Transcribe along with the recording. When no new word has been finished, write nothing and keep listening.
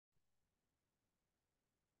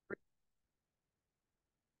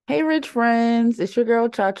Hey, rich friends, it's your girl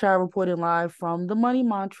Cha Cha reporting live from the Money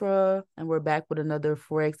Mantra, and we're back with another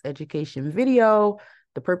Forex education video.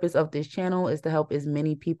 The purpose of this channel is to help as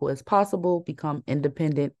many people as possible become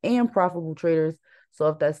independent and profitable traders. So,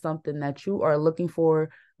 if that's something that you are looking for,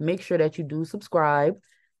 make sure that you do subscribe.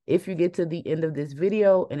 If you get to the end of this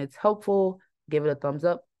video and it's helpful, give it a thumbs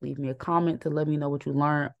up, leave me a comment to let me know what you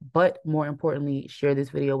learned, but more importantly, share this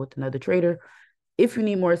video with another trader. If you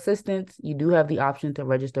need more assistance, you do have the option to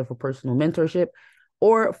register for personal mentorship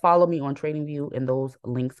or follow me on TradingView, and those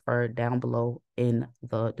links are down below in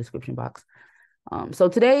the description box. So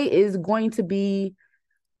today is going to be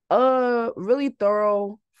a really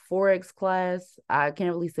thorough Forex class. I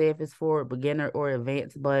can't really say if it's for beginner or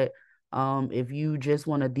advanced, but if you just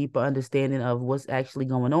want a deeper understanding of what's actually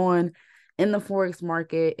going on in the Forex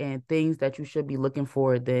market and things that you should be looking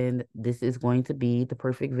for, then this is going to be the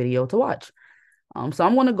perfect video to watch. So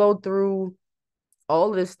I'm going to go through all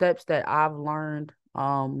of the steps that I've learned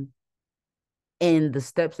and the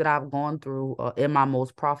steps that I've gone through in my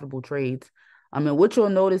most profitable trades. I mean, what you'll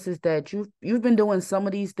notice is that you've been doing some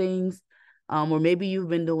of these things, or maybe you've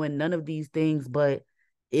been doing none of these things, but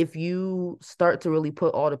if you start to really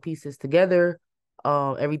put all the pieces together,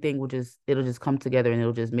 everything it'll just come together and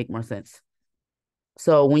it'll just make more sense.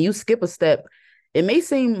 So when you skip a step, it may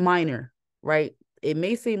seem minor, right? It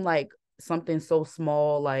may seem like something so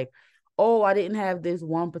small, like, oh, I didn't have this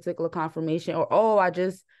one particular confirmation, or oh, I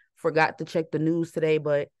just forgot to check the news today.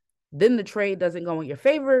 But then the trade doesn't go in your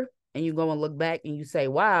favor, and you go and look back and you say,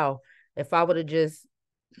 wow, if I would have just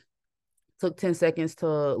took 10 seconds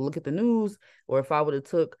to look at the news, or if I would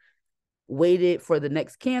have waited for the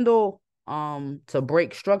next candle to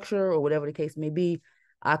break structure or whatever the case may be,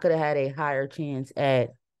 I could have had a higher chance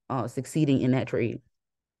at succeeding in that trade.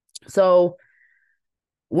 So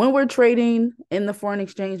when we're trading in the foreign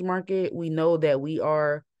exchange market, we know that we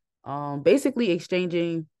are basically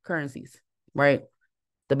exchanging currencies, right?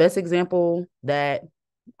 The best example that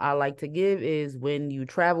I like to give is when you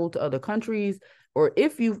travel to other countries, or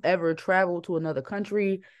if you've ever traveled to another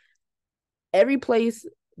country, every place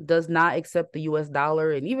does not accept the US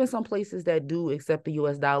dollar. And even some places that do accept the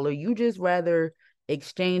US dollar, you just rather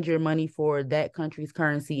exchange your money for that country's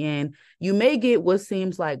currency. And you may get what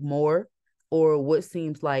seems like more or what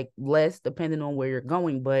seems like less, depending on where you're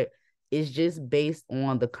going, but it's just based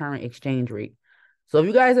on the current exchange rate. So if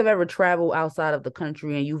you guys have ever traveled outside of the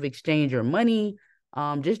country and you've exchanged your money,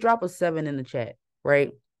 just drop a 7 in the chat,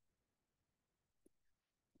 right?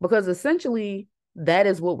 Because essentially that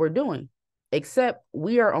is what we're doing, except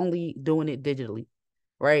we are only doing it digitally,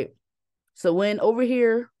 right? So when over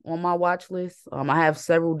here on my watch list, I have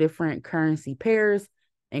several different currency pairs,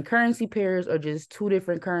 and currency pairs are just two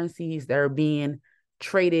different currencies that are being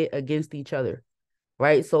traded against each other,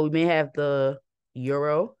 right? So we may have the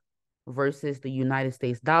euro versus the United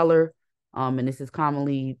States dollar, and this is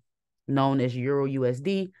commonly known as Euro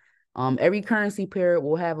USD. Every currency pair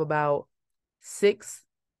will have about 6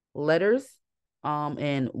 letters,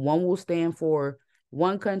 and one will stand for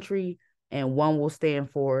one country and one will stand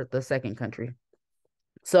for the second country.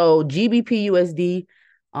 So GBP USD,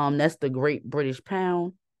 that's the Great British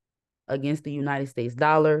Pound against the United States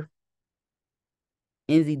dollar.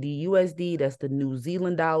 NZD USD, that's the New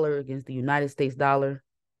Zealand dollar against the United States dollar.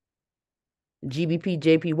 GBP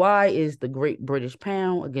JPY is the Great British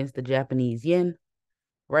Pound against the Japanese yen,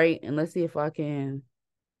 right? And let's see if I think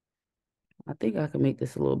I can make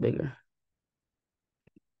this a little bigger.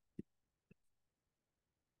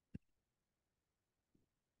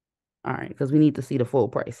 All right, because we need to see the full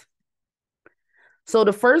price. So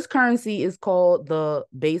the first currency is called the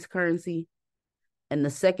base currency, and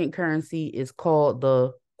the second currency is called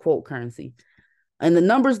the quote currency. And the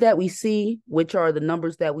numbers that we see, which are the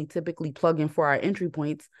numbers that we typically plug in for our entry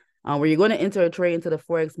points, where you're going to enter a trade into the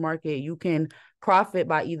Forex market, you can profit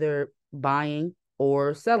by either buying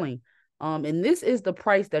or selling. And this is the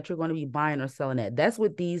price that you're going to be buying or selling at. That's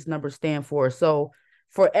what these numbers stand for. So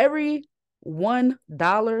for every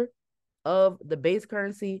 $1 of the base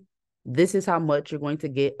currency, this is how much you're going to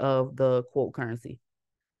get of the quote currency,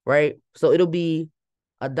 right? So it'll be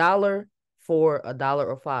 $1 for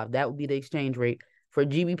 $1.05. That would be the exchange rate. For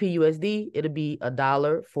GBP USD, it'll be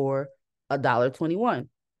 $1 for $1.21.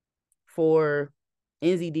 For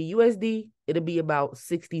NZD USD, it'll be about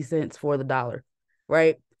 60 cents for the dollar,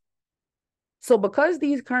 right? So because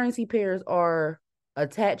these currency pairs are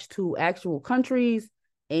attached to actual countries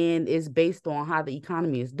and is based on how the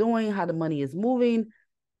economy is doing, how the money is moving,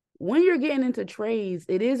 when you're getting into trades,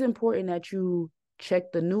 it is important that you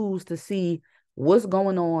check the news to see what's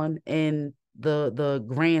going on in the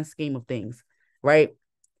grand scheme of things, right?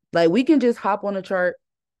 Like we can just hop on a chart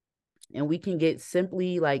and we can get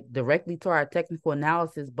simply like directly to our technical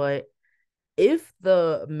analysis. But if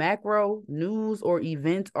the macro news or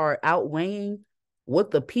events are outweighing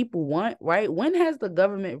what the people want, right? When has the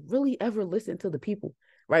government really ever listened to the people,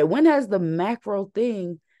 right? When has the macro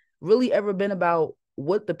thing really ever been about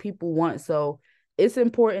what the people want? So it's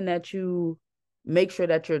important that you make sure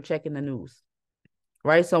that you're checking the news,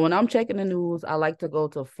 right? So when I'm checking the news, I like to go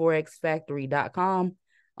to forexfactory.com.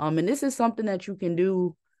 And this is something that you can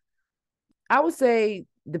do, I would say,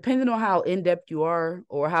 depending on how in-depth you are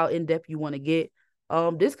or how in-depth you want to get,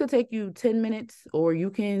 this could take you 10 minutes, or you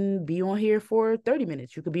can be on here for 30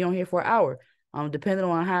 minutes. You could be on here for an hour, depending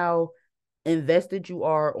on how invested you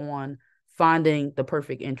are on finding the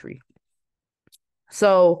perfect entry.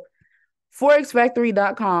 So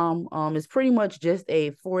forexfactory.com is pretty much just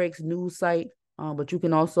a Forex news site, but you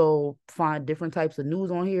can also find different types of news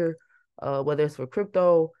on here, whether it's for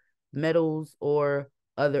crypto, metals, or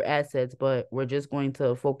other assets, but we're just going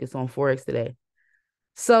to focus on Forex today.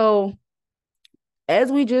 So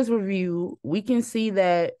as we just reviewed, we can see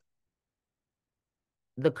that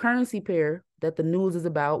the currency pair that the news is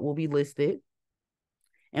about will be listed,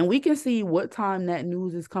 and we can see what time that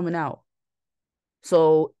news is coming out.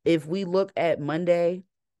 So if we look at Monday,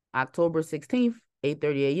 October 16th,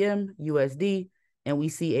 8:30 a.m. USD, and we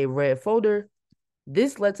see a red folder,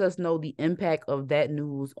 this lets us know the impact of that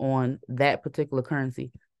news on that particular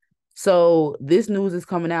currency. So this news is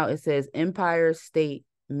coming out. It says Empire State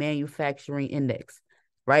Manufacturing Index.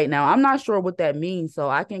 Right now, I'm not sure what that means. So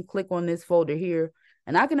I can click on this folder here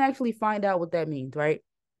and I can actually find out what that means, right?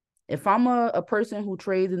 If I'm a person who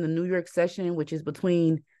trades in the New York session, which is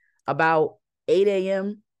between about 8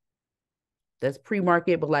 a.m., that's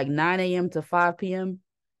pre-market, but like 9 a.m. to 5 p.m.,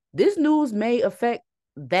 this news may affect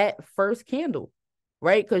that first candle,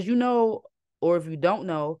 right? Because or if you don't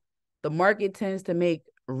know, the market tends to make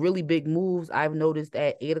really big moves. I've noticed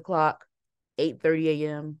at 8 o'clock, 8:30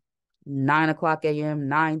 a.m., 9 o'clock a.m.,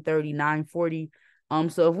 9:30,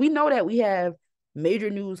 9:40. So if we know that we have major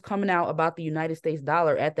news coming out about the United States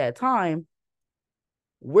dollar at that time,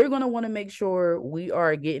 we're going to want to make sure we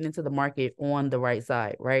are getting into the market on the right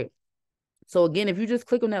side, right? So again, if you just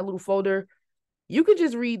click on that little folder, you could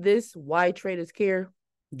just read this, why traders care.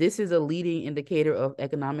 This is a leading indicator of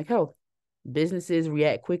economic health. Businesses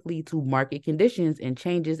react quickly to market conditions, and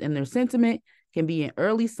changes in their sentiment can be an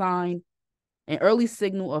early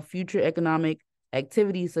signal of future economic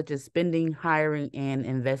activities such as spending, hiring, and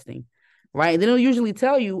investing, right? And then it'll usually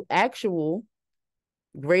tell you actual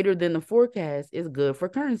greater than the forecast is good for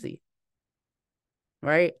currency,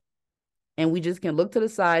 right? And we just can look to the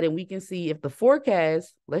side and we can see if the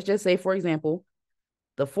forecast, let's just say, for example,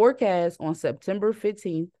 the forecast on September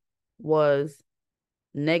 15th was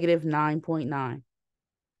negative 9.9.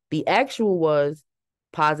 The actual was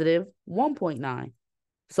positive 1.9.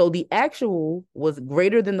 So the actual was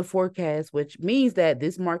greater than the forecast, which means that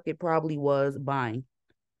this market probably was buying,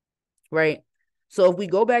 right? So if we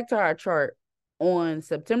go back to our chart on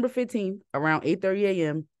September 15th, around 8:30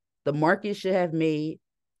 a.m., the market should have made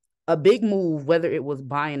a big move, whether it was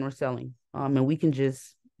buying or selling. And we can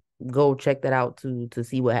just go check that out to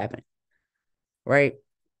see what happened, right?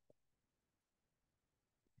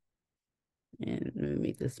 And let me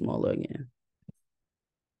make this smaller again,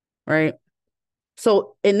 right?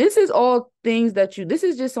 So, and this is all things that this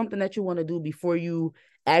is just something that you want to do before you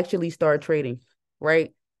actually start trading,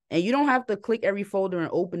 right? And you don't have to click every folder and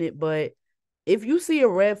open it, but if you see a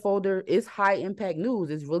red folder, it's high impact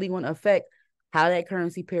news. It's really going to affect how that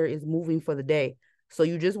currency pair is moving for the day. So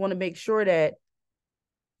you just want to make sure that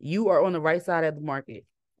you are on the right side of the market.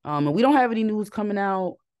 And we don't have any news coming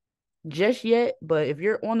out just yet, but if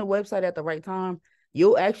you're on the website at the right time,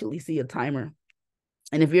 you'll actually see a timer.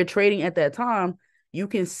 And if you're trading at that time, you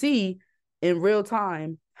can see in real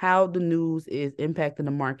time how the news is impacting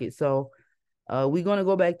the market. So we're going to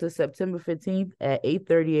go back to September 15th at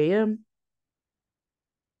 8:30 a.m.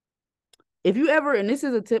 If you ever, and this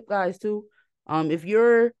is a tip, guys, too, if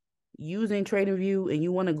you're using TradingView and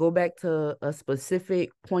you want to go back to a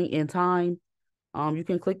specific point in time, you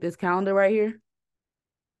can click this calendar right here.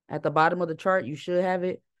 At the bottom of the chart, you should have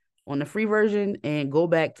it on the free version and go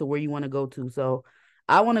back to where you want to go to. So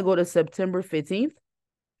I want to go to September 15th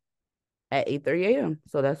at 8:30 a.m.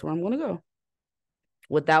 So that's where I'm going to go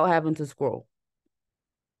without having to scroll.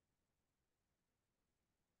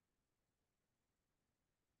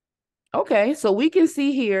 Okay, so we can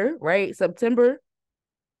see here, right, September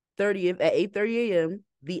 30th at 8:30 a.m.,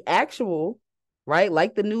 the actual, right,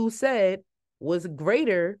 like the news said, was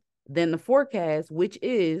greater than the forecast, which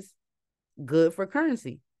is good for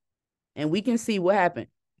currency. And we can see what happened.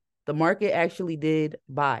 The market actually did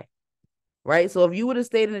buy. right? So if you would have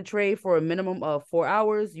stayed in the trade for a minimum of 4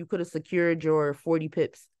 hours, you could have secured your 40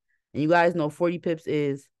 pips. And you guys know 40 pips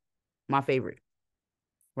is my favorite,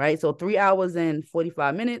 right? So 3 hours and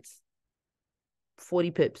 45 minutes,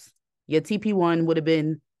 40 pips. Your TP1 would have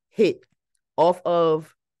been hit off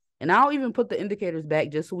of, and I'll even put the indicators back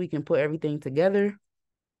just so we can put everything together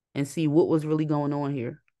and see what was really going on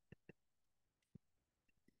here.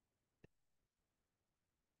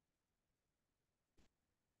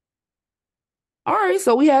 All right,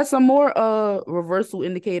 so we had some more reversal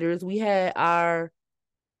indicators. We had our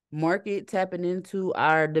market tapping into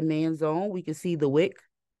our demand zone. We can see the wick.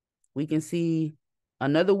 We can see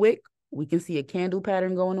another wick. We can see a candle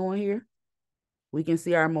pattern going on here. We can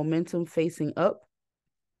see our momentum facing up.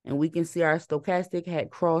 And we can see our stochastic had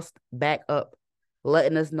crossed back up,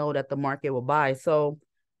 letting us know that the market will buy. So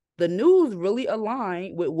the news really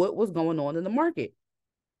aligned with what was going on in the market.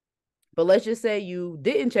 But let's just say you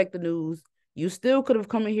didn't check the news. You still could have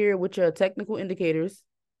come in here with your technical indicators.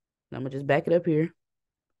 I'm going to just back it up here.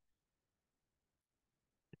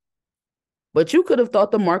 But you could have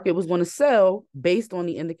thought the market was going to sell based on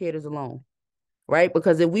the indicators alone, right?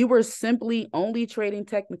 Because if we were simply only trading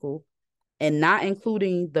technical and not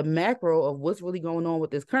including the macro of what's really going on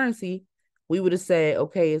with this currency, we would have said,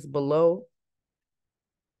 okay, it's below.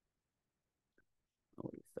 Oh,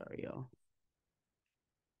 sorry, y'all.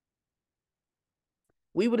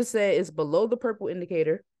 We would have said it's below the purple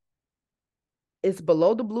indicator. It's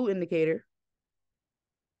below the blue indicator.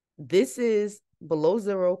 This is below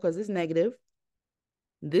zero because it's negative.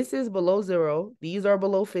 This is below zero. These are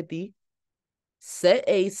below 50. Set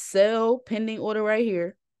a sell pending order right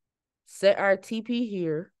here. Set our TP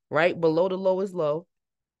here, right below the lowest low.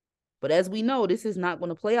 But as we know, this is not going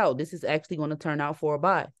to play out. This is actually going to turn out for a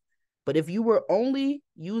buy. But if you were only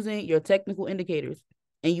using your technical indicators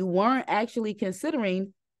and you weren't actually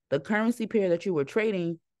considering the currency pair that you were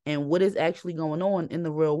trading and what is actually going on in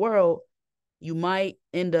the real world, you might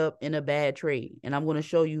end up in a bad trade. And I'm going to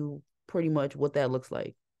show you pretty much what that looks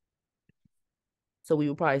like. So we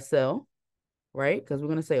would probably sell, right? Because we're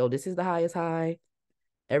going to say, oh, this is the highest high.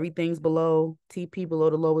 Everything's below, TP below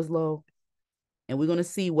the lowest low. And we're going to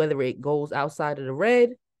see whether it goes outside of the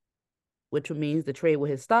red, which would mean the trade will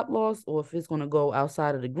hit stop loss, or if it's going to go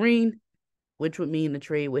outside of the green, which would mean the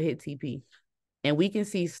trade would hit TP. And we can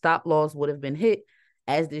see stop loss would have been hit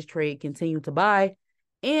as this trade continued to buy.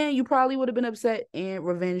 And you probably would have been upset and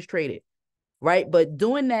revenge traded, right? But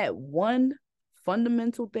doing that one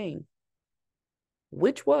fundamental thing,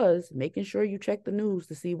 which was making sure you check the news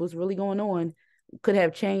to see what's really going on, could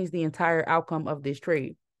have changed the entire outcome of this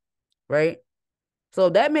trade, right? So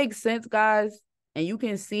that makes sense, guys. And you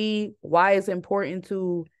can see why it's important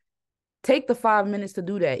to take the 5 minutes to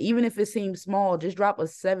do that. Even if it seems small, just drop a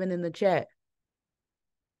 7 in the chat.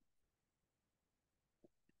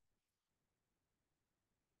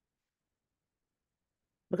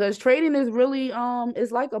 Because trading is really,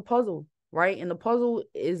 it's like a puzzle, right? And the puzzle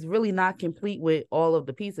is really not complete with all of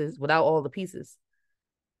the pieces, without all the pieces.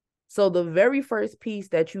 So the very first piece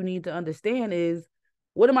that you need to understand is,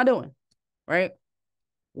 what am I doing, right?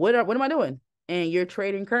 What am I doing? And you're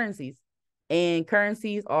trading currencies. And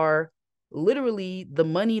currencies are literally the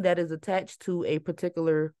money that is attached to a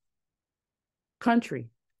particular country,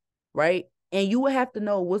 right? And you would have to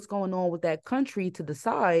know what's going on with that country to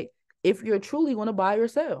decide if you're truly going to buy or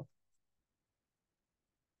sell.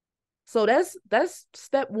 So that's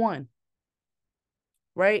step one,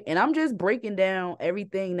 right? And I'm just breaking down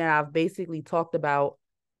everything that I've basically talked about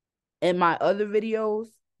in my other videos,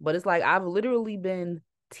 but it's like I've literally been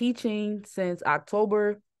teaching since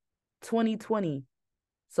October 2020.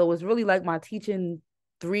 So it's really like my teaching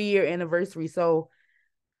 3-year anniversary. So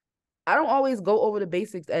I don't always go over the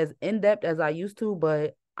basics as in-depth as I used to,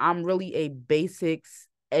 but I'm really a basics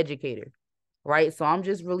educator, right? So I'm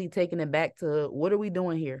just really taking it back to what are we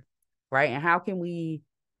doing here, right? And how can we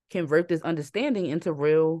convert this understanding into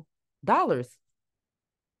real dollars?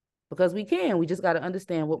 Because we can, we just got to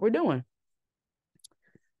understand what we're doing.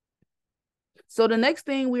 So the next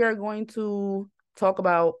thing we are going to talk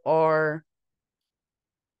about are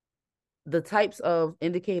the types of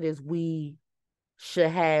indicators we should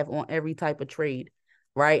have on every type of trade,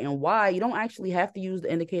 right? And why you don't actually have to use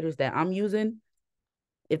the indicators that I'm using.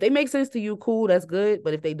 If they make sense to you, cool, that's good.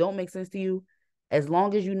 But if they don't make sense to you, as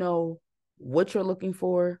long as you know what you're looking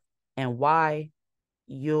for and why,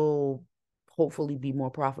 you'll hopefully be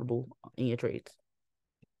more profitable in your trades.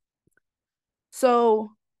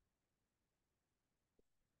 So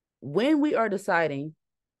when we are deciding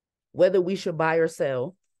whether we should buy or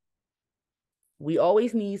sell, we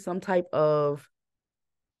always need some type of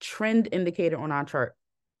trend indicator on our chart.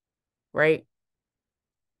 right?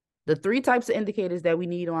 The three types of indicators that we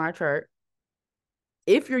need on our chart,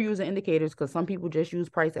 if you're using indicators, because some people just use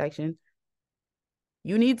price action,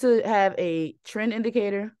 you need to have a trend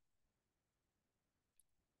indicator.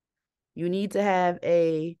 You need to have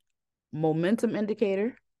a momentum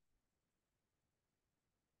indicator.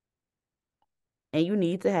 And you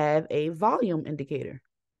need to have a volume indicator.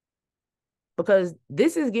 Because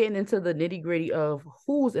this is getting into the nitty-gritty of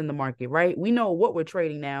who's in the market, right? We know what we're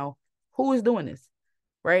trading now. Who is doing this,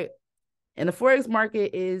 right? And the Forex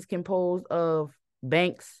market is composed of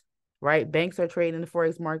banks, right? Banks are trading in the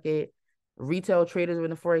Forex market. Retail traders are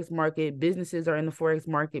in the Forex market. Businesses are in the Forex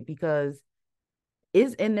market because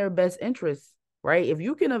it's in their best interest, right? If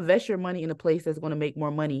you can invest your money in a place that's going to make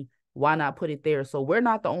more money, why not put it there? So we're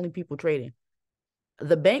not the only people trading.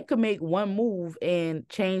 The bank could make one move and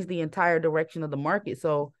change the entire direction of the market.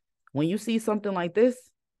 So when you see something like this,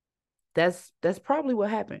 that's probably what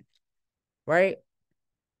happened, right?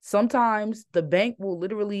 Sometimes the bank will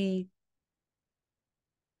literally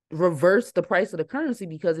reverse the price of the currency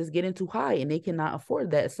because it's getting too high and they cannot afford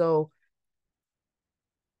that. So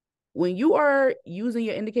when you are using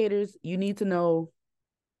your indicators, you need to know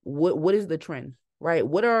what is the trend, right?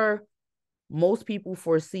 What are most people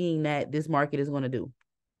foreseeing that this market is going to do?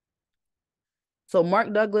 So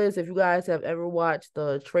Mark Douglas, if you guys have ever watched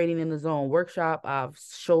the Trading in the Zone workshop, I've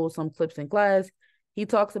showed some clips in class. He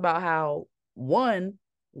talks about how one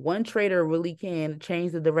trader really can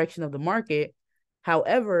change the direction of the market.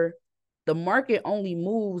 However, the market only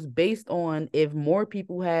moves based on if more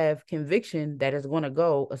people have conviction that it's going to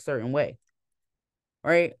go a certain way,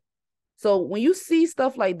 right? So when you see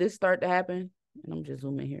stuff like this start to happen, and I'm just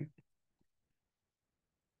zooming here.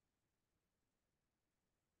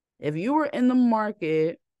 If you were in the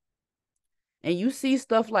market and you see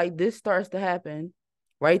stuff like this starts to happen,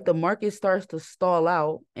 right? The market starts to stall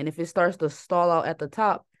out. And if it starts to stall out at the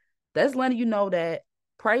top, that's letting you know that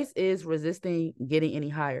price is resisting getting any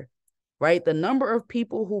higher, right? The number of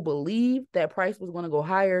people who believe that price was going to go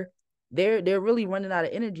higher, they're really running out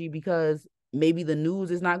of energy because maybe the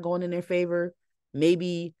news is not going in their favor.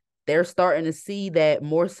 Maybe they're starting to see that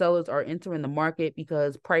more sellers are entering the market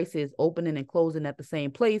because price is opening and closing at the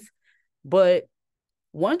same place. But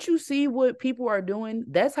once you see what people are doing,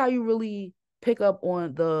 that's how you really pick up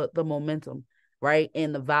on the momentum, right?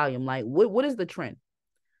 And the volume. Like what is the trend?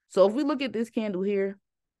 So if we look at this candle here,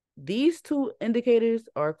 these two indicators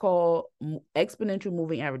are called exponential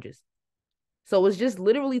moving averages. So it's just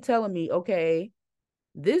literally telling me, okay,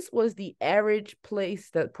 this was the average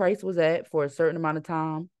place that price was at for a certain amount of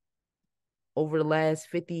time over the last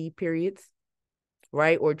 50 periods,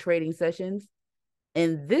 right? Or trading sessions.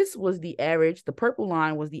 And this was the average, the purple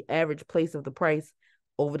line was the average place of the price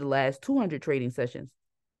over the last 200 trading sessions.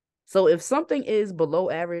 So if something is below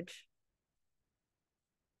average,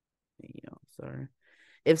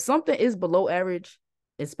 if something is below average,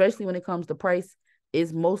 especially when it comes to price,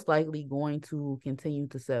 it's most likely going to continue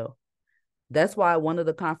to sell. That's why one of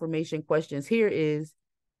the confirmation questions here is,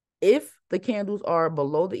 if the candles are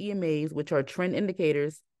below the EMAs, which are trend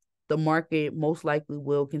indicators, the market most likely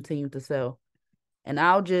will continue to sell. And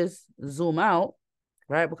I'll just zoom out,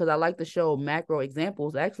 right? Because I like to show macro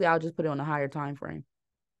examples. Actually, I'll just put it on a higher time frame.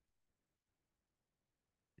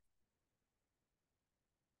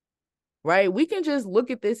 Right? We can just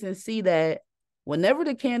look at this and see that whenever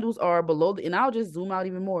the candles are below and I'll just zoom out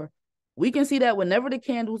even more. We can see that whenever the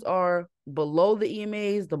candles are below the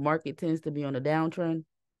EMAs, the market tends to be on a downtrend,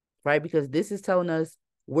 right? Because this is telling us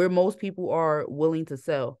where most people are willing to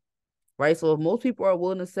sell, right? So if most people are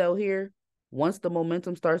willing to sell here, once the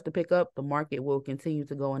momentum starts to pick up, the market will continue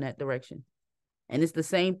to go in that direction. And it's the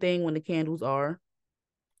same thing when the candles are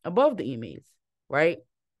above the EMAs, right?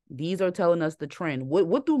 These are telling us the trend.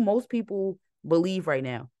 What do most people believe right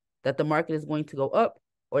now? That the market is going to go up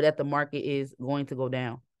or that the market is going to go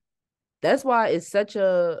down? That's why it's such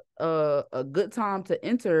a good time to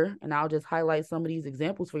enter, and I'll just highlight some of these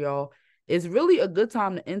examples for y'all. It's really a good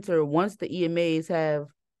time to enter once the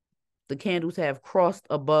candles have crossed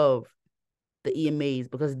above the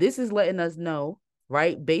EMAs, because this is letting us know,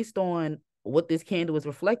 right, based on what this candle is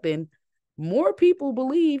reflecting, more people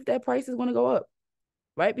believe that price is going to go up,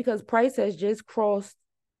 right? Because price has just crossed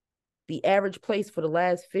the average place for the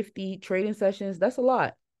last 50 trading sessions. That's a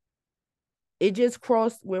lot. It just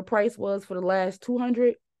crossed where price was for the last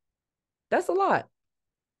 200. That's a lot,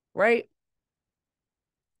 right?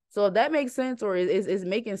 So if that makes sense or is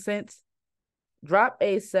making sense, drop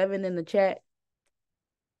a 7 in the chat.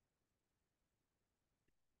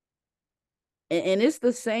 And it's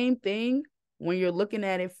the same thing when you're looking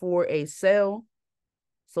at it for a sell.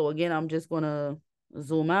 So again, I'm just going to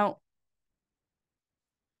zoom out.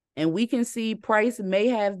 And we can see price may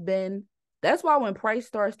have been, that's why when price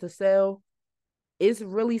starts to sell, it's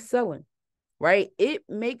really selling, right? It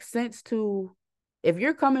makes sense to, if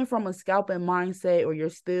you're coming from a scalping mindset, or you're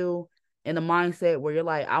still in a mindset where you're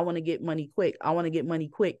like, I want to get money quick, I want to get money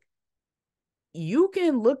quick, you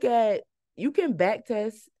can back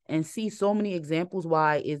test and see so many examples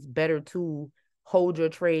why it's better to hold your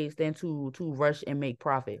trades than to rush and make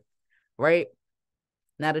profit, right?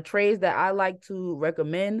 Now, the trades that I like to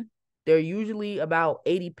recommend, they're usually about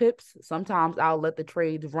 80 pips. Sometimes I'll let the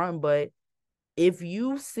trades run, but if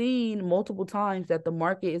you've seen multiple times that the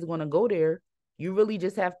market is going to go there, you really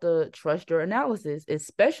just have to trust your analysis,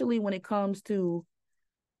 especially when it comes to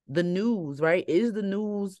the news, right? Is the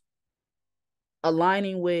news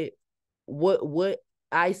aligning with what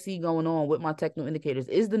I see going on with my technical indicators?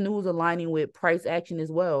 Is the news aligning with price action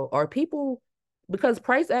as well? Are people, because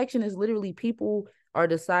price action is literally people are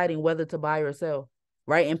deciding whether to buy or sell,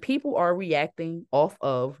 right? And people are reacting off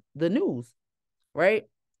of the news, right?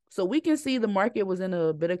 So we can see the market was in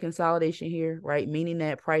a bit of consolidation here, right? Meaning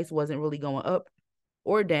that price wasn't really going up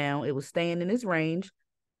or down. It was staying in its range.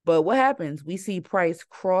 But what happens? We see price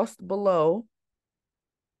crossed below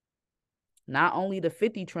not only the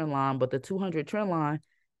 50 trend line, but the 200 trend line.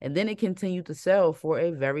 And then it continued to sell for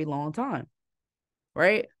a very long time,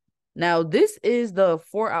 right? Now, this is the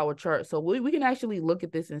 4-hour chart. So we can actually look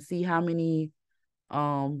at this and see how many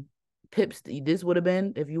pips this would have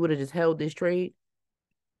been if you would have just held this trade.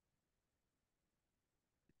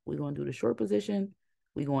 We're going to do the short position.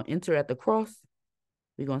 We're going to enter at the cross.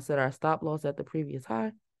 We're going to set our stop loss at the previous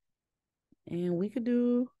high. And we could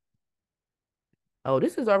do, oh,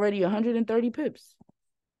 this is already 130 pips,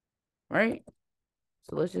 right?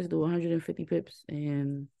 So let's just do 150 pips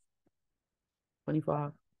and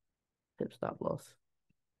 25 pip stop loss,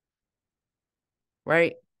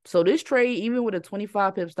 right? So this trade, even with a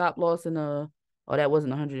 25 pip stop loss and oh, that wasn't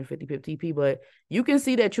 150 pip TP, but you can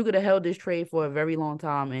see that you could have held this trade for a very long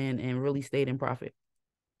time and really stayed in profit.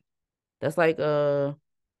 That's like, it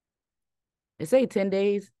say 10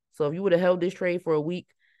 days. So if you would have held this trade for a week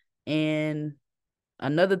and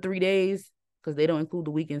another 3 days, because they don't include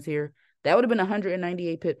the weekends here, that would have been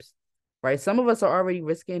 198 pips, right? Some of us are already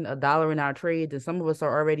risking $1 in our trades, and some of us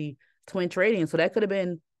are already twin trading. So that could have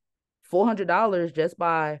been $400 just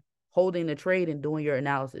by holding the trade and doing your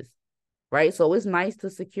analysis, right? So it's nice to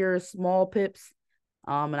secure small pips.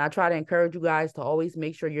 And I try to encourage you guys to always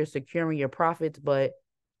make sure you're securing your profits, but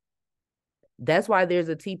that's why there's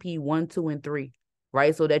a TP 1, 2, and 3,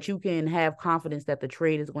 right? So that you can have confidence that the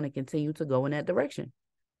trade is going to continue to go in that direction,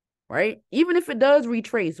 right? Even if it does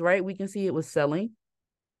retrace, right? We can see it was selling,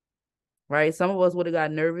 right? Some of us would have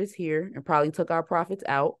got nervous here and probably took our profits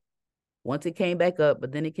out once it came back up,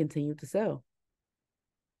 but then it continued to sell,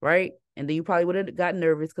 right? And then you probably would have got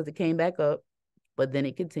nervous because it came back up, but then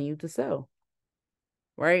it continued to sell,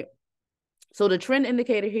 right? So the trend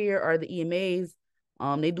indicator here are the EMAs.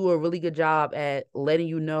 They do a really good job at letting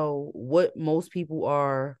you know what most people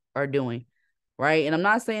are doing, right? And I'm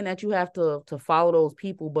not saying that you have to follow those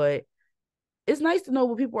people, but it's nice to know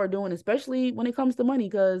what people are doing, especially when it comes to money,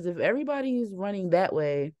 because if everybody's running that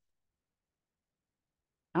way,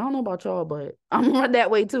 I don't know about y'all, but I'm run that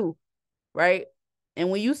way too, right? And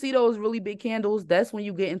when you see those really big candles, that's when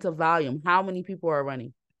you get into volume, how many people are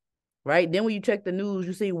running, right? Then when you check the news,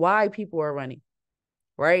 you see why people are running,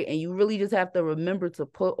 right? And you really just have to remember to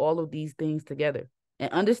put all of these things together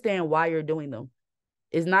and understand why you're doing them.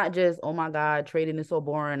 It's not just, oh my God, trading is so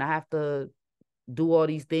boring, I have to do all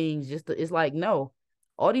these things just to, it's like, no,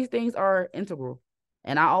 all these things are integral.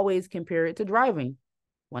 And I always compare it to driving.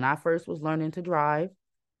 When I first was learning to drive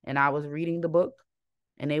and I was reading the book,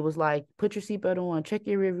 and they was like, put your seatbelt on, check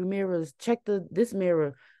your rearview mirrors, check this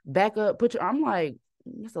mirror, back up, I'm like,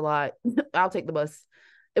 it's a lot. I'll take the bus.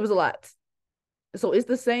 It was a lot. So it's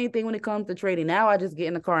the same thing when it comes to trading. Now I just get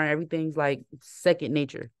in the car and everything's like second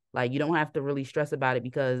nature. Like you don't have to really stress about it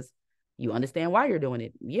because you understand why you're doing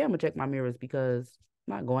it. Yeah, I'm gonna check my mirrors because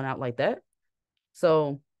I'm not going out like that.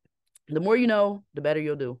 So the more you know, the better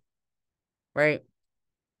you'll do, right?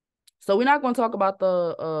 So we're not going to talk about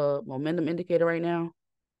the momentum indicator right now.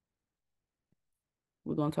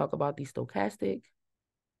 We're going to talk about the stochastic,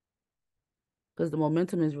 because the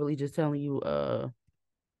momentum is really just telling you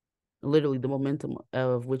literally the momentum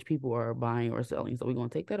of which people are buying or selling. So we're going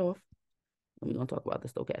to take that off, and we're going to talk about the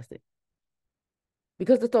stochastic.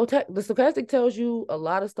 Because the stochastic tells you a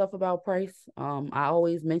lot of stuff about price. I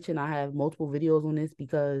always mention I have multiple videos on this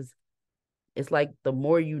because it's like the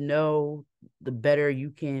more you know, the better you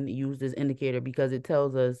can use this indicator because it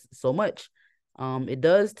tells us so much. It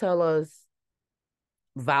does tell us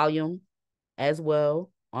volume as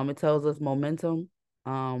well. It tells us momentum.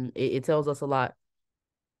 It tells us a lot.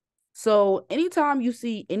 So anytime you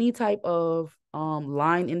see any type of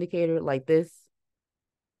line indicator like this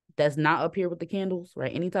that's not up here with the candles,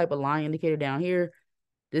 right? Any type of line indicator down here,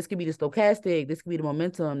 this could be the stochastic, this could be the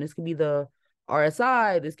momentum, this could be the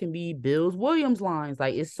RSI, this can be Bills Williams lines.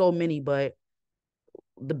 Like, it's so many, but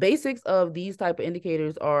the basics of these type of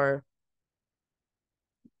indicators are,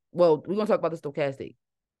 well, we're gonna talk about the stochastic.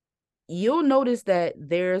 You'll notice that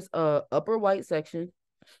there's a upper white section,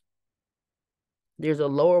 there's a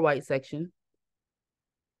lower white section,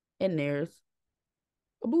 and there's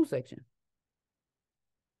a blue section,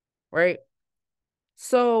 right?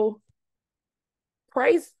 So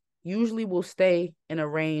price usually will stay in a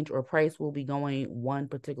range, or price will be going one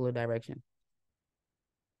particular direction.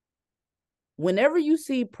 Whenever you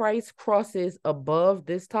see price crosses above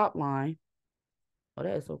this top line, oh,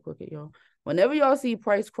 that is so crooked, y'all. Whenever y'all see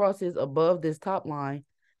price crosses above this top line,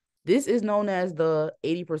 this is known as the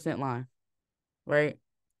 80% line, right?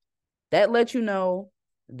 That lets you know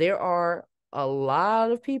there are a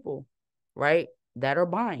lot of people, right, that are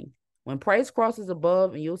buying. When price crosses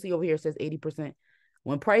above, and you'll see over here it says 80%.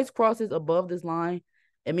 When price crosses above this line,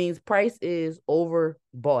 it means price is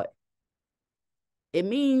overbought. It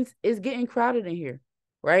means it's getting crowded in here,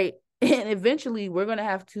 right? And eventually we're going to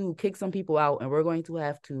have to kick some people out, and we're going to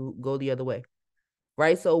have to go the other way,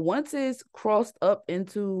 right? So once it's crossed up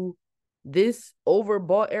into this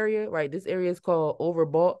overbought area, right? This area is called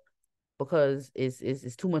overbought because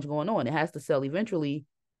it's too much going on. It has to sell eventually.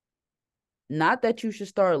 Not that you should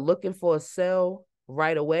start looking for a sell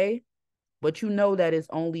right away, but you know that it's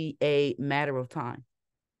only a matter of time,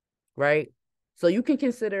 right? So you can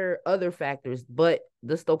consider other factors, but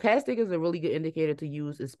the stochastic is a really good indicator to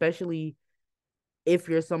use, especially if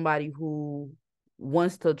you're somebody who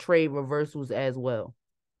wants to trade reversals as well,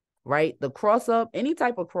 right? The cross up, any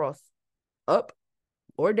type of cross, up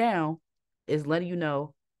or down, is letting you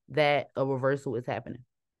know that a reversal is happening.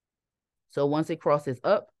 So once it crosses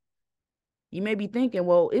up, you may be thinking,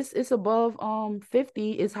 well, it's above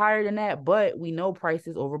 50, it's higher than that, but we know price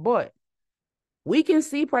is overbought. We can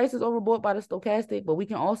see prices overbought by the stochastic, but we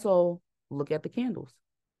can also look at the candles,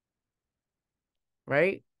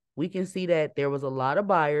 right? We can see that there was a lot of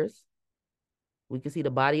buyers. We can see the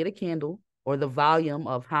body of the candle, or the volume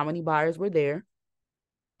of how many buyers were there.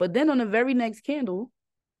 But then on the very next candle,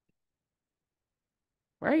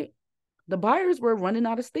 right, the buyers were running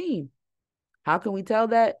out of steam. How can we tell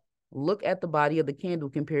that? Look at the body of the candle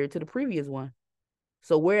compared to the previous one.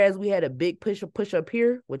 So whereas we had a big push up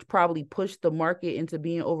here, which probably pushed the market into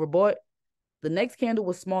being overbought, the next candle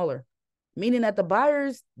was smaller, meaning that the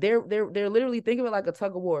buyers, they're literally, think of it like a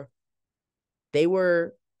tug of war. They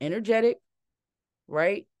were energetic,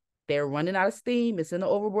 right? They're running out of steam. It's in the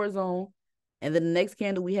overbought zone. And then the next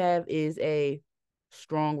candle we have is a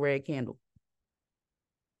strong red candle,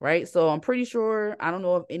 right? So I'm pretty sure, I don't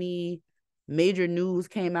know if any major news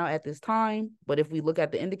came out at this time, but if we look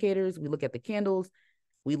at the indicators, we look at the candles,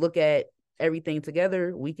 we look at everything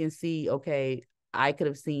together, we can see, okay, I could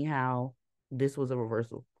have seen how this was a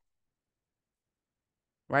reversal,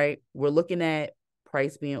 right? We're looking at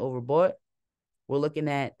price being overbought. We're looking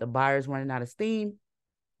at the buyers running out of steam.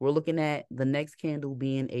 We're looking at the next candle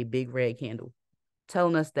being a big red candle,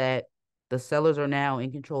 telling us that the sellers are now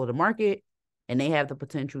in control of the market and they have the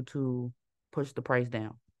potential to push the price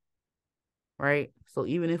down, right? So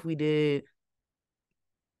even if we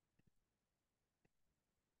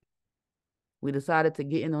decided to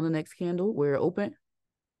get in on the next candle where it opened,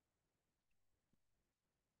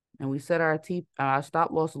 and we set our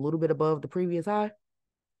stop loss a little bit above the previous high,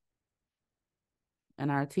 and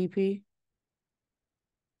our TP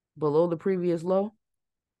below the previous low,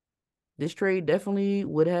 this trade definitely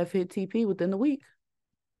would have hit TP within the week.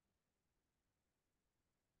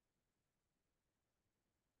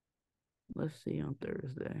 Let's see on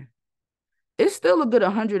Thursday. It's still a good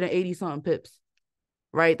 180 something pips,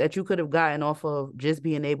 right? That you could have gotten off of just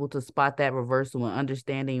being able to spot that reversal and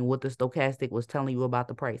understanding what the stochastic was telling you about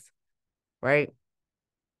the price, right?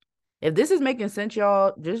 If this is making sense,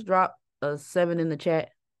 y'all, just drop a 7 in the chat.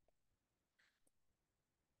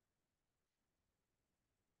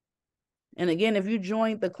 And again, if you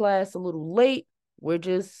joined the class a little late, we're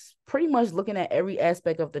just pretty much looking at every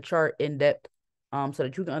aspect of the chart in depth, so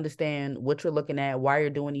that you can understand what you're looking at, why you're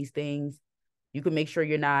doing these things. You can make sure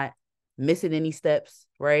you're not missing any steps,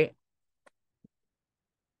 right?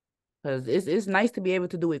 Because it's nice to be able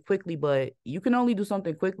to do it quickly, but you can only do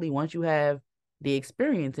something quickly once you have the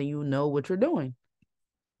experience and you know what you're doing,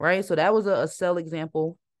 right? So that was a sell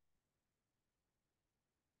example.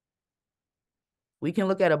 We can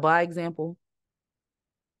look at a buy example.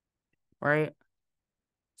 right?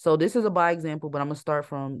 So this is a buy example, but I'm going to start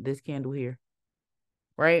from this candle here,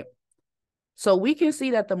 right? So we can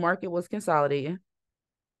see that the market was consolidating,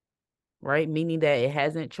 right? Meaning that it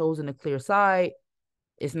hasn't chosen a clear side.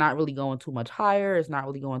 It's not really going too much higher. It's not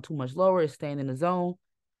really going too much lower. It's staying in the zone.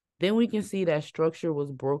 Then we can see that structure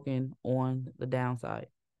was broken on the downside,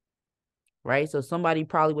 right? So somebody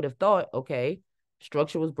probably would have thought, okay,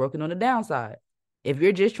 structure was broken on the downside. If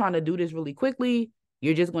you're just trying to do this really quickly,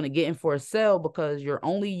 you're just going to get in for a sell because you're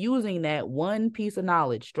only using that one piece of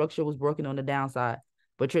knowledge. Structure was broken on the downside,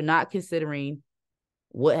 but you're not considering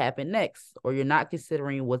what happened next, or you're not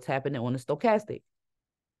considering what's happening on the stochastic.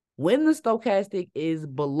 When the stochastic is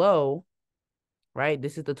below, right,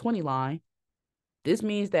 this is the 20 line, this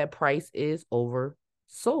means that price is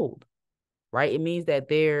oversold, right? It means that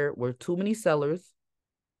there were too many sellers,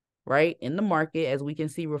 right, in the market, as we can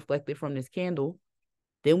see reflected from this candle.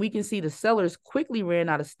 Then we can see the sellers quickly ran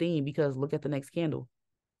out of steam because look at the next candle.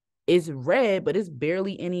 It's red, but it's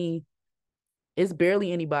barely anybody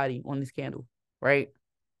on this candle, right?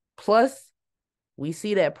 Plus, we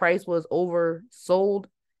see that price was oversold.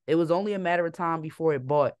 It was only a matter of time before it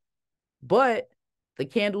bought. But the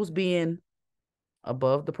candles being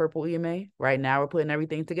above the purple EMA, right now we're putting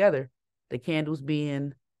everything together. The candles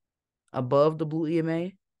being above the blue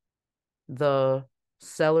EMA, the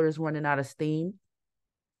sellers running out of steam,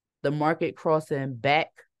 the market crossing back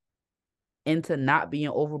into not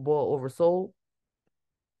being overbought, oversold,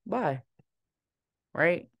 buy,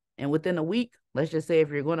 right? And within a week, let's just say if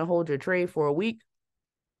you're going to hold your trade for a week,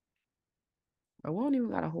 or we don't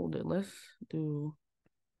even got to hold it. Let's do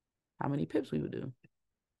how many pips we would do.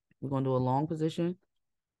 We're going to do a long position.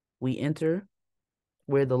 We enter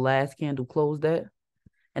where the last candle closed at.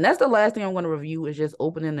 And that's the last thing I'm going to review is just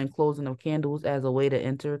opening and closing of candles as a way to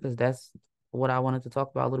enter, because that's what I wanted to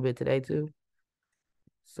talk about a little bit today too.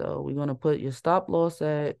 So we're going to put your stop loss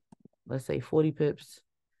at, let's say 40 pips.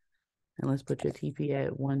 And let's put your TP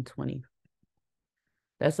at 120.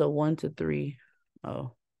 That's a 1 to 3.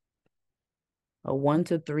 Oh. A 1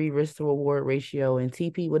 to 3 risk to reward ratio, and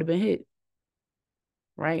TP would have been hit,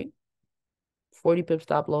 right? 40 pip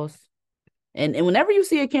stop loss. And whenever you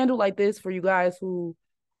see a candle like this, for you guys who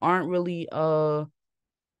aren't really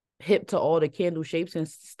hip to all the candle shapes and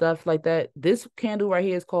stuff like that, this candle right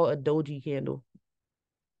here is called a doji candle.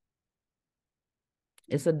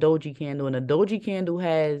 It's a doji candle, and a doji candle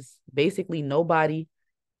has basically no body,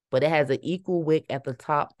 but it has an equal wick at the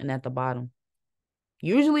top and at the bottom.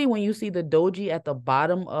 Usually when you see the doji at the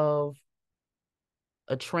bottom of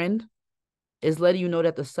a trend, it's letting you know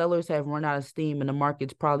that the sellers have run out of steam and the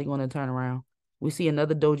market's probably going to turn around. We see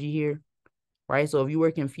another doji here, right? So if you were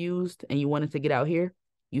confused and you wanted to get out here,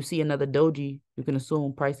 you see another doji, you can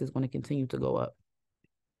assume price is going to continue to go up,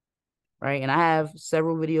 right? And I have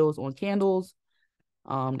several videos on candles.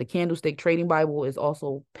 The Candlestick Trading Bible is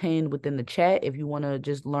also pinned within the chat if you want to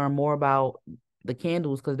just learn more about the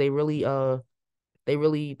candles, because they really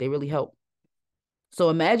help. So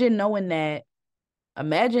imagine knowing that,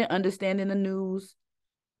 imagine understanding the news,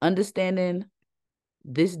 understanding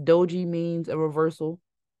this doji means a reversal.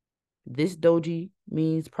 This doji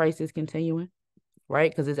means price is continuing, right?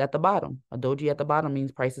 Because it's at the bottom. A doji at the bottom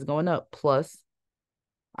means price is going up. Plus,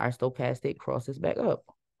 our stochastic crosses back up.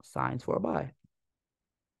 Signs for a buy,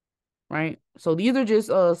 right? So these are just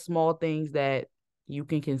small things that you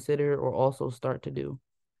can consider or also start to do.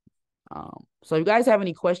 So if you guys have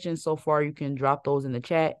any questions so far, you can drop those in the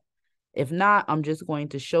chat. If not, I'm just going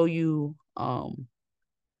to show you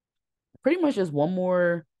pretty much just one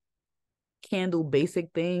more candle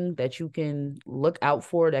basic thing that you can look out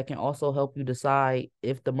for that can also help you decide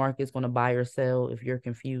if the market's going to buy or sell if you're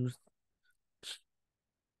confused.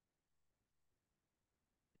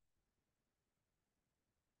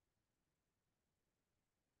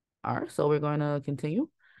 All right, so we're going to continue.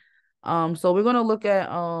 So we're going to look at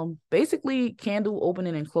basically candle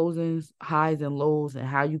opening and closings, highs and lows, and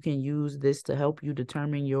how you can use this to help you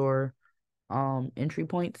determine your entry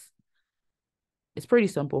points. It's pretty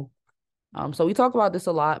simple. So we talk about this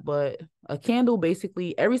a lot, but a candle,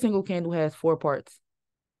 basically every single candle has 4 parts.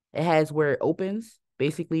 It has where it opens,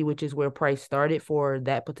 basically, which is where price started for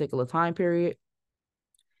that particular time period.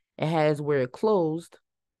 It has where it closed.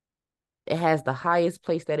 It has the highest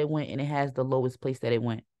place that it went, and it has the lowest place that it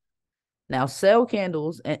went. Now, sell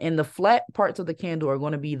candles and the flat parts of the candle are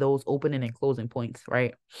going to be those opening and closing points,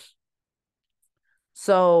 right?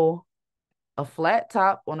 So a flat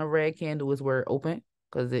top on a red candle is where it opened,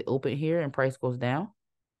 because it opened here and price goes down.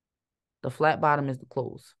 The flat bottom is the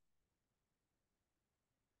close.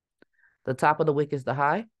 The top of the wick is the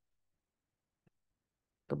high.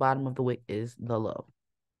 The bottom of the wick is the low.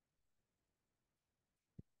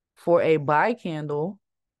 For a buy candle,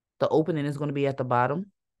 the opening is going to be at the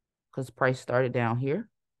bottom because price started down here.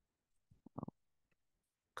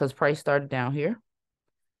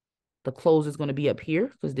 The close is going to be up here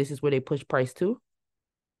because this is where they push price to.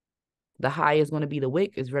 The high is going to be the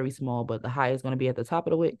wick. It's very small, but the high is going to be at the top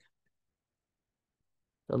of the wick.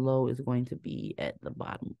 The low is going to be at the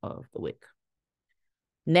bottom of the wick.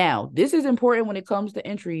 Now, this is important when it comes to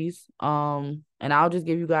entries. And I'll just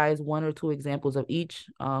give you guys 1 or 2 examples of each,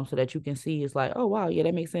 so that you can see it's like, oh wow, yeah,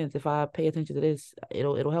 that makes sense. If I pay attention to this,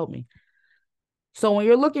 it'll help me. So when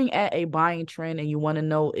you're looking at a buying trend and you want to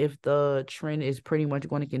know if the trend is pretty much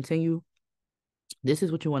going to continue, this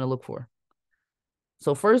is what you want to look for.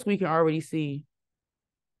 So first, we can already see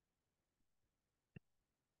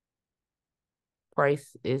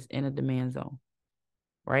price is in a demand zone,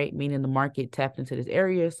 right? Meaning the market tapped into this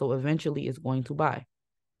area, so eventually it's going to buy,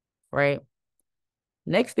 right?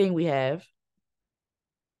 Next thing we have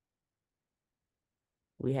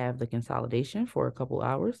the consolidation for a couple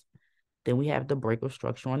hours. Then we have the break of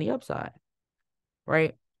structure on the upside,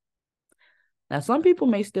 right? Now, some people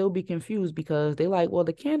may still be confused because they're like, well,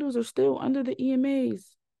 the candles are still under the EMAs.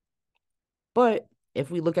 But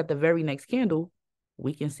if we look at the very next candle,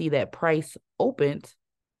 we can see that price opened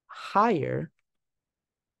higher,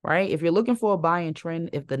 right? If you're looking for a buying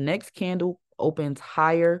trend, if the next candle opens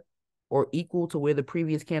higher or equal to where the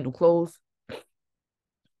previous candle closed,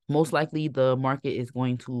 most likely the market is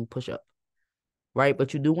going to push up, right?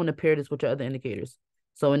 But you do want to pair this with your other indicators.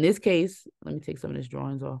 So in this case, let me take some of these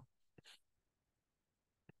drawings off.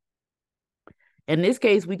 In this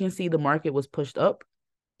case, we can see the market was pushed up.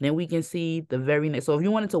 Then we can see the very next. So if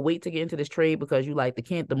you wanted to wait to get into this trade because you like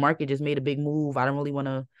the market just made a big move, I don't really want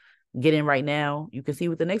to get in right now. You can see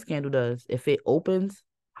what the next candle does. If it opens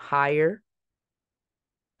higher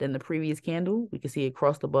than the previous candle, we can see it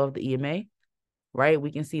crossed above the EMA, right?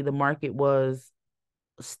 We can see the market was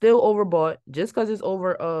still overbought. Just because it's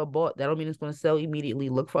overbought, that don't mean it's going to sell immediately.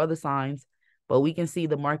 Look for other signs. But we can see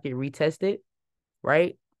the market retested,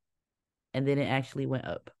 right? And then it actually went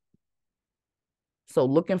up. So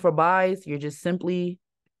looking for buys, you're just simply,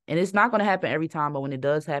 and it's not going to happen every time, but when it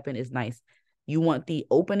does happen, it's nice. You want the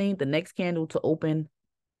opening, the next candle to open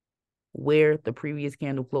where the previous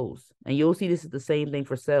candle closed. And you'll see this is the same thing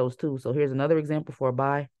for sales too. So here's another example for a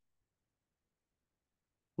buy.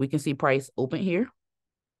 We can see price open here,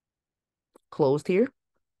 closed here.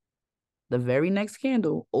 The very next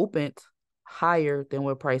candle opened higher than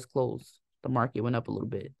where price closed. The market went up a little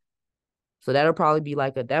bit. So that'll probably be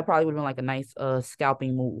like that probably would have been like a nice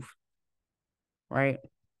scalping move, right?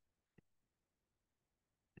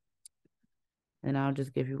 And I'll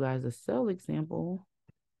just give you guys a sell example.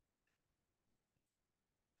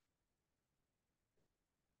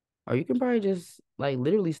 Or you can probably just like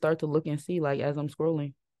literally start to look and see like as I'm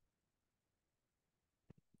scrolling.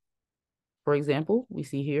 For example, we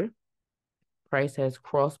see here, price has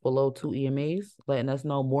crossed below 2 EMAs, letting us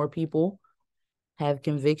know more people have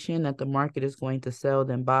conviction that the market is going to sell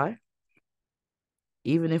than buy.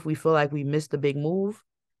 Even if we feel like we missed a big move,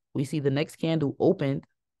 we see the next candle opened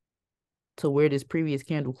to where this previous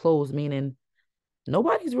candle closed, meaning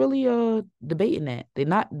nobody's really debating that. They're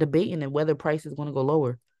not debating whether price is going to go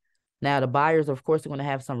lower. Now, the buyers, of course, are going to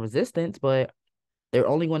have some resistance, but they're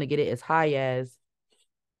only going to get it as high as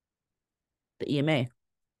the EMA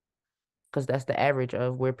because that's the average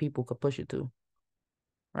of where people could push it to,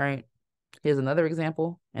 right? Here's another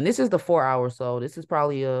example. And this is the 4 hours, so this is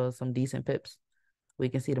probably some decent pips. We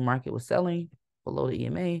can see the market was selling below the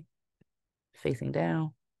EMA, facing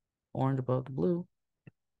down, orange above the blue.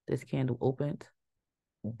 This candle opened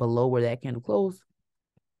below where that candle closed.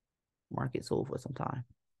 Market sold for some time,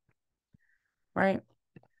 right?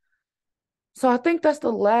 So I think that's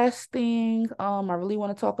the last thing I really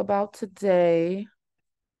want to talk about today.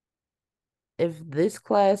 If this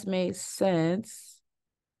class made sense,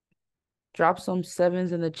 drop some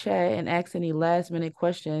 7s in the chat and ask any last minute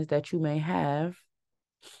questions that you may have.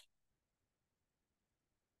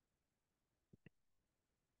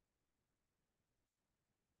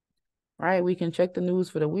 Right, we can check the news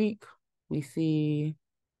for the week. We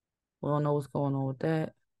don't know what's going on with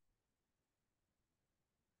that.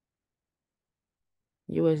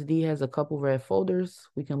 USD has a couple red folders.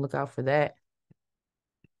 We can look out for that.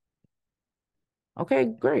 Okay,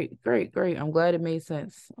 great. I'm glad it made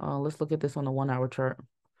sense. Let's look at this on the 1 hour chart.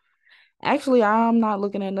 Actually, I'm not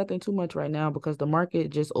looking at nothing too much right now because the market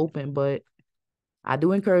just opened, but I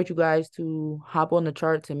do encourage you guys to hop on the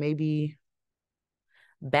charts and maybe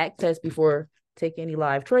back test before taking any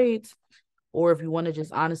live trades. Or if you want to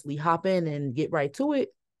just honestly hop in and get right to it,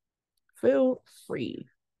 feel free.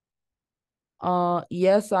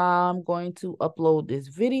 Yes, I'm going to upload this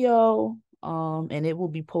video, and it will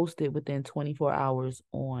be posted within 24 hours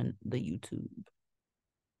on the YouTube.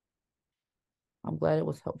 I'm glad it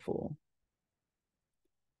was helpful.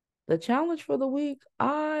 The challenge for the week,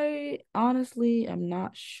 I honestly am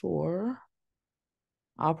not sure.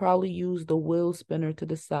 I'll probably use the wheel spinner to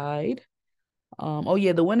decide. Oh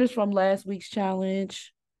yeah, the winners from last week's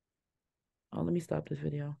challenge. Oh, let me stop this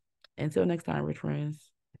video. Until next time, rich friends.